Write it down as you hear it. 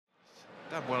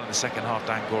Done well in the second half,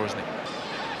 Dangor, isn't it?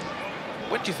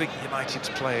 When do you think United's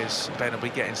players, Ben, will be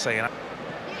getting, say, an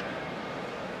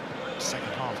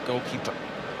second half goalkeeper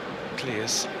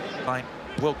clears?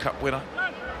 World Cup winner,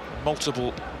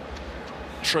 multiple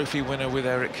trophy winner with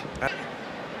Eric.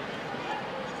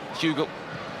 Hugo.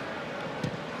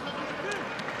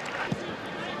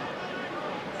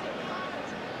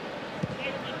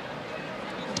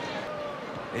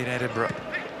 In Edinburgh.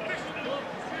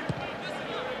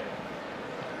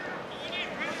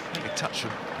 Maybe a touch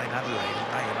from Adelaide,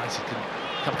 and now United can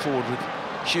come forward with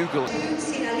Hugo.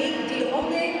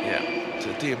 Yeah,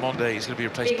 so Diamonde is going to be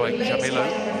replaced by Camilo.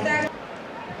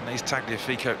 And he's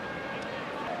Tagliafico,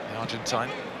 the Argentine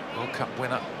World Cup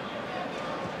winner.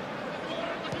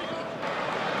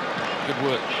 Good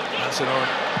work, Hansen Oren.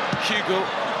 Hugo.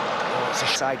 Oh, it's a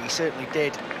side, he certainly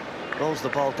did. Rolls the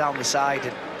ball down the side.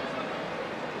 And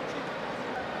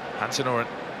Hansen Oren,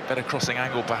 better crossing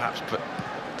angle perhaps, but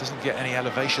doesn't get any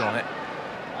elevation on it.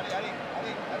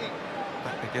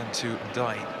 Back again to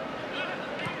Ndiaye.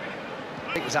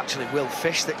 It was actually Will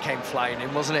Fish that came flying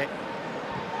in, wasn't it?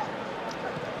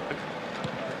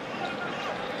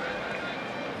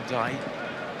 Ndiaye.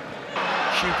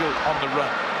 Hugo on the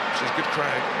run, which is a good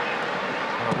crowd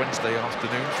on a Wednesday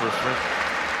afternoon for a friend.